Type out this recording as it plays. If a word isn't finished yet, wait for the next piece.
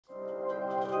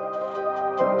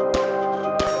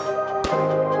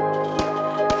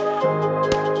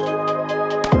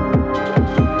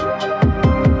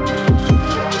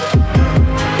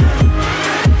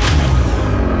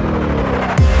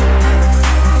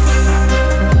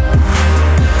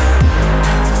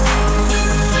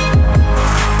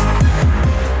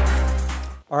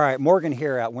All right, Morgan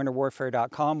here at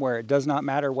winterwarfare.com, where it does not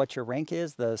matter what your rank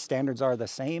is, the standards are the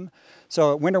same.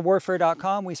 So at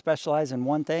winterwarfare.com, we specialize in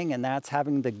one thing, and that's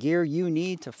having the gear you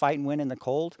need to fight and win in the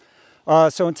cold.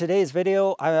 So in today's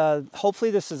video, hopefully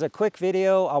this is a quick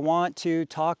video. I want to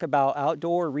talk about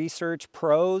Outdoor Research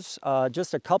Pros,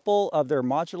 just a couple of their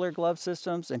modular glove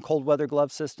systems and cold weather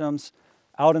glove systems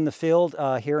out in the field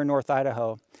here in North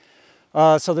Idaho.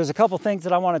 So there's a couple things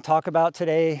that I want to talk about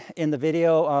today in the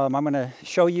video. I'm going to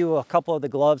show you a couple of the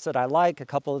gloves that I like, a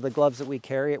couple of the gloves that we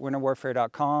carry at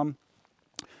winterwarfare.com.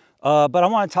 But I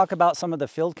want to talk about some of the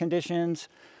field conditions,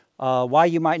 why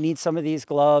you might need some of these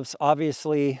gloves.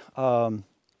 Obviously, when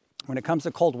it comes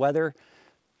to cold weather,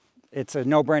 it's a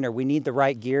no-brainer. We need the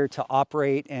right gear to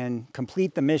operate and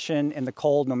complete the mission in the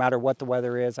cold, no matter what the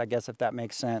weather is, I guess, if that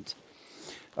makes sense.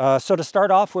 So to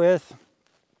start off with,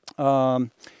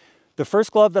 the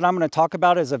first glove that I'm going to talk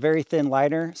about is a very thin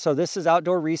liner. So this is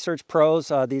Outdoor Research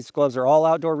Pros. These gloves are all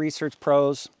Outdoor Research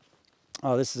Pros.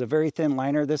 This is a very thin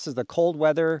liner. This is the Cold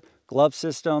Weather Glove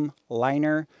System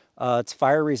liner. It's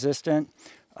fire resistant.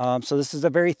 So this is a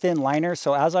very thin liner.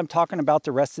 So as I'm talking about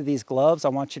the rest of these gloves, I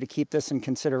want you to keep this in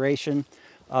consideration.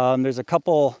 There's a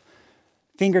couple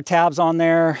finger tabs on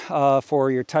there for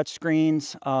your touch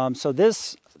screens. So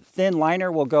this thin liner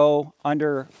will go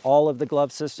under all of the glove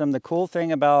system. The cool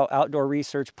thing about Outdoor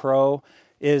Research Pro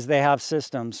is they have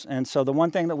systems. And so the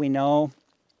one thing that we know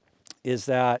is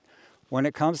that when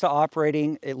it comes to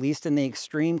operating, at least in the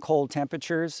extreme cold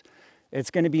temperatures, it's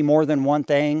going to be more than one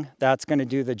thing that's going to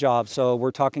do the job. So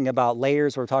we're talking about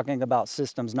layers, we're talking about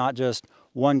systems, not just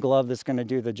one glove that's going to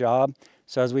do the job.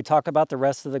 So as we talk about the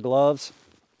rest of the gloves,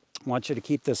 I want you to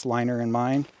keep this liner in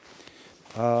mind.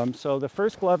 So the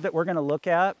first glove that we're going to look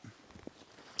at,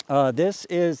 this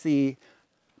is the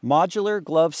Modular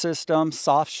Glove System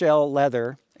soft shell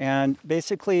leather. And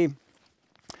basically,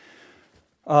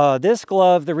 this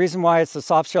glove, the reason why it's the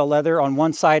soft shell leather, on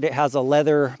one side it has a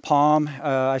leather palm.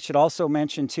 I should also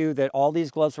mention too that all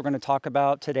these gloves we're going to talk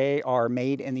about today are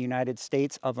made in the United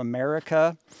States of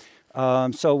America.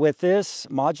 So with this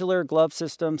Modular Glove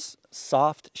System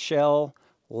soft shell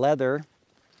leather,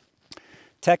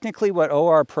 technically what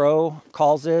OR Pro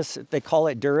calls this, they call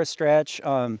it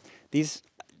DuraStretch. These,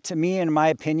 to me, in my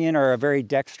opinion, are a very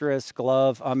dexterous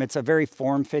glove. It's a very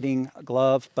form-fitting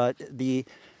glove, but the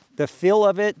feel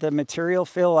of it, the material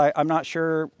feel, I'm not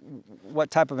sure what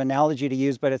type of analogy to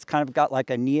use, but it's kind of got like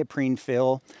a neoprene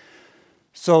feel.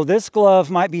 So this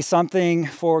glove might be something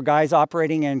for guys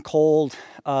operating in cold,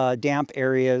 damp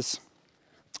areas.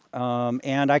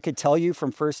 And I could tell you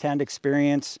from firsthand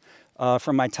experience,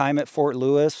 from my time at Fort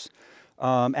Lewis,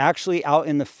 actually out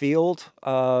in the field,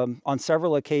 on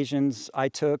several occasions I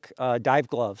took dive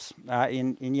gloves.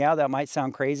 And yeah, that might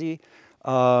sound crazy,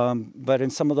 but in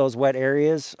some of those wet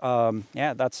areas,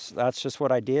 yeah, that's just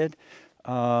what I did.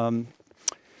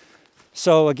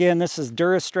 So again, this is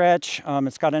DuraStretch.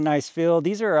 It's got a nice feel.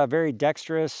 These are a very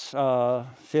dexterous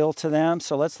feel to them.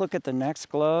 So let's look at the next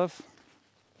glove.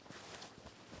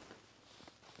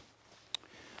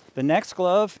 The next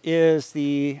glove is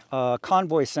the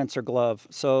convoy sensor glove.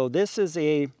 So this is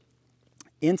a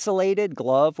insulated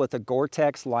glove with a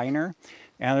Gore-Tex liner.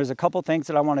 And there's a couple things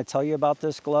that I want to tell you about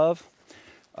this glove.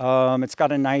 It's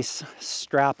got a nice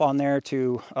strap on there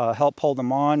to help hold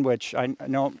them on, which I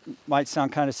know might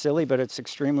sound kind of silly, but it's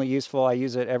extremely useful. I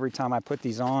use it every time I put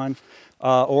these on.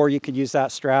 Or you could use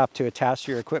that strap to attach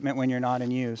to your equipment when you're not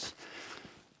in use.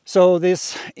 So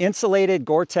this insulated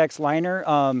Gore-Tex liner,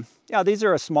 yeah, these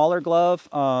are a smaller glove,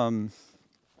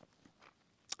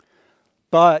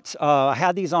 but I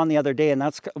had these on the other day, and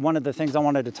that's one of the things I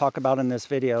wanted to talk about in this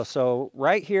video. So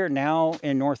right here now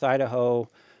in North Idaho,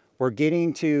 we're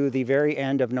getting to the very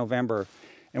end of November,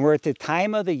 and we're at the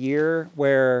time of the year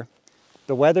where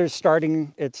the weather's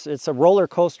starting. It's a roller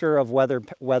coaster of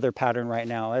weather pattern right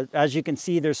now. As you can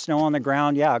see, there's snow on the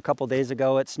ground. Yeah, a couple days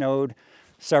ago it snowed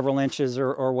several inches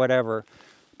or whatever.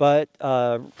 But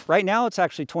right now it's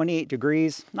actually 28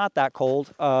 degrees, not that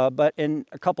cold, but in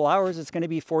a couple hours it's going to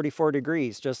be 44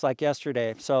 degrees, just like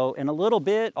yesterday. So in a little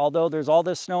bit, although there's all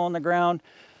this snow on the ground,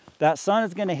 that sun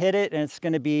is going to hit it and it's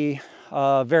going to be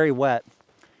very wet.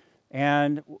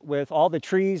 And with all the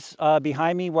trees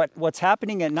behind me, what's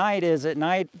happening at night is at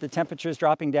night the temperature is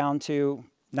dropping down to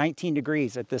 19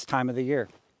 degrees at this time of the year.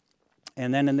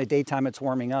 And then in the daytime it's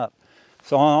warming up.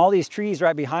 So on all these trees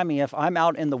right behind me, if I'm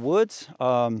out in the woods,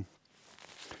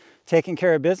 taking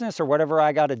care of business or whatever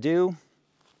I got to do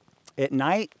at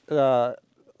night, the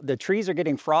trees are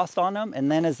getting frost on them.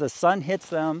 And then as the sun hits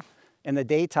them in the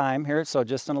daytime here, so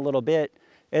just in a little bit,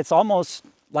 it's almost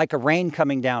like a rain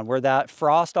coming down where that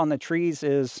frost on the trees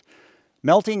is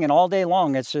melting, and all day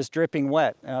long it's just dripping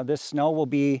wet. This snow will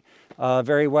be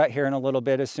very wet here in a little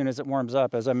bit as soon as it warms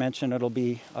up. As I mentioned, it'll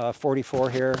be 44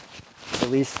 here, at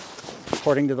least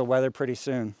according to the weather, pretty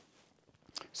soon.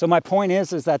 So my point is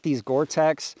that these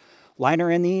Gore-Tex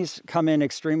liner in these come in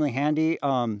extremely handy.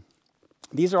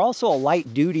 These are also a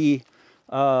light duty,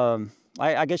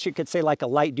 I guess you could say like a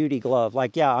light duty glove.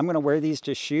 Like, yeah, I'm gonna wear these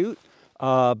to shoot,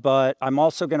 but I'm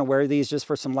also gonna wear these just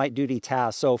for some light duty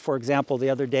tasks. So for example, the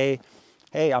other day,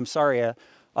 hey, I'm sorry, a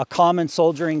common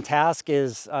soldering task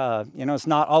is, you know, it's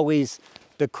not always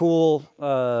the cool,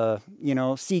 you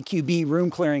know, CQB room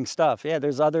clearing stuff. Yeah,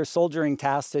 there's other soldering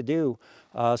tasks to do.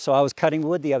 So I was cutting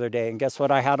wood the other day, and guess what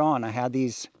I had on? I had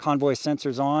these convoy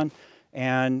sensors on,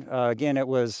 and again, it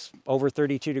was over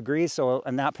 32 degrees. So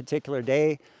on that particular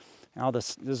day, now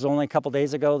this is only a couple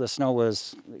days ago, the snow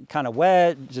was kind of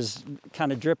wet, just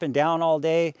kind of dripping down all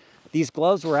day. These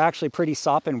gloves were actually pretty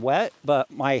sopping wet,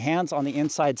 but my hands on the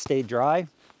inside stayed dry.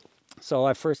 So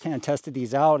I firsthand tested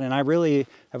these out, and I really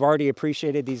have already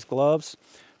appreciated these gloves.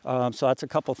 So that's a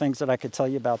couple things that I could tell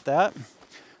you about that.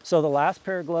 So the last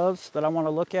pair of gloves that I want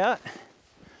to look at,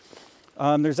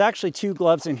 there's actually two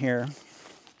gloves in here.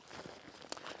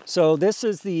 So this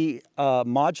is the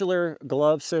Modular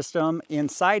Glove System.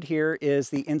 Inside here is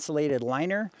the insulated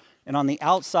liner, and on the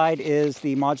outside is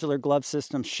the Modular Glove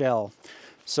System shell.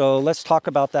 So let's talk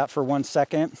about that for 1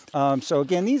 second. So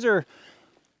again, these are,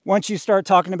 once you start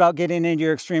talking about getting into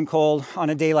your extreme cold on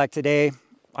a day like today,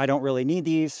 I don't really need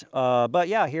these. But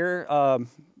yeah, here,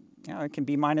 you know, it can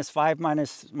be -5,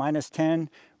 -10,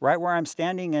 right where I'm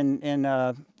standing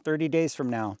in 30 days from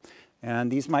now.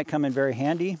 And these might come in very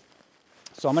handy.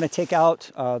 So I'm going to take out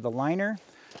the liner.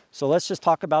 So let's just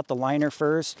talk about the liner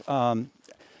first.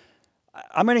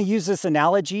 I'm going to use this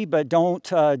analogy, but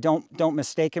don't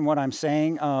mistake in what I'm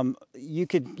saying. You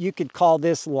could call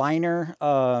this liner,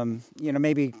 you know,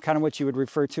 maybe kind of what you would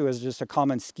refer to as just a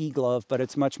common ski glove, but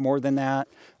it's much more than that.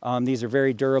 These are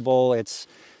very durable. It's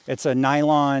a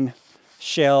nylon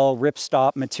shell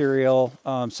ripstop material.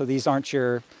 So these aren't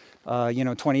your you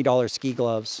know, $20 ski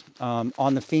gloves.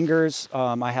 On the fingers,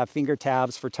 I have finger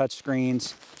tabs for touch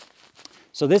screens.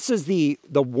 So this is the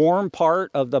warm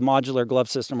part of the Modular Glove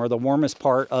System, or the warmest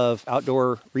part of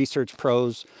Outdoor Research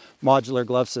Pro's Modular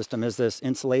Glove System, is this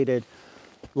insulated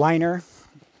liner.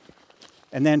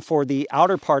 And then for the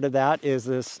outer part of that is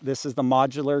this is the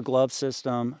Modular Glove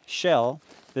System shell.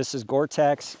 This is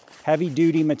Gore-Tex, heavy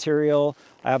duty material.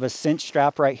 I have a cinch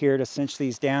strap right here to cinch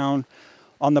these down.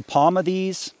 On the palm of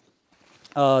these,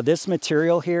 this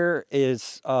material here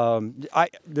is,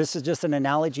 this is just an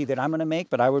analogy that I'm going to make,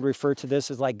 but I would refer to this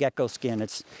as like gecko skin.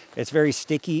 It's very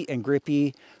sticky and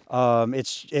grippy.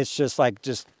 It's just like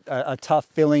a tough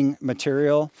filling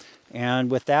material. And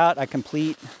with that, I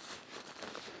complete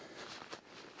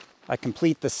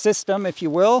the system, if you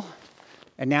will.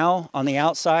 And now on the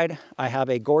outside, I have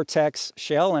a Gore-Tex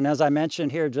shell. And as I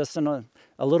mentioned here, just in a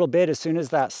little bit, as soon as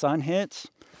that sun hits,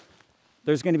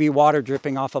 there's going to be water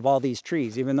dripping off of all these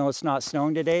trees. Even though it's not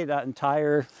snowing today, that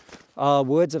entire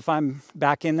woods, if I'm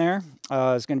back in there,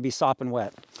 is going to be sopping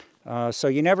wet. So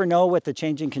you never know with the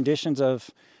changing conditions of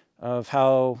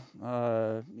how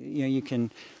you know, you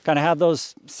can kind of have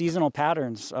those seasonal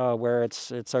patterns where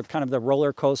it's a kind of the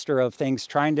roller coaster of things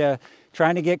trying to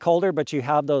get colder, but you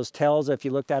have those tells. If you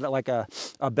looked at it like a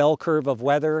bell curve of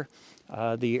weather,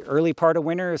 the early part of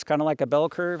winter is kind of like a bell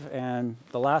curve, and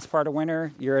the last part of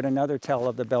winter, you're at another tell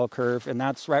of the bell curve, and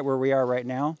that's right where we are right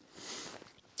now.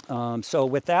 So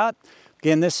with that,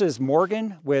 again, this is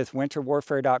Morgan with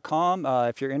winterwarfare.com.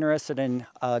 If you're interested in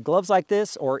gloves like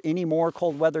this or any more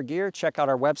cold weather gear, check out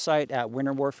our website at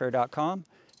winterwarfare.com.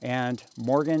 And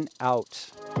Morgan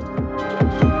out.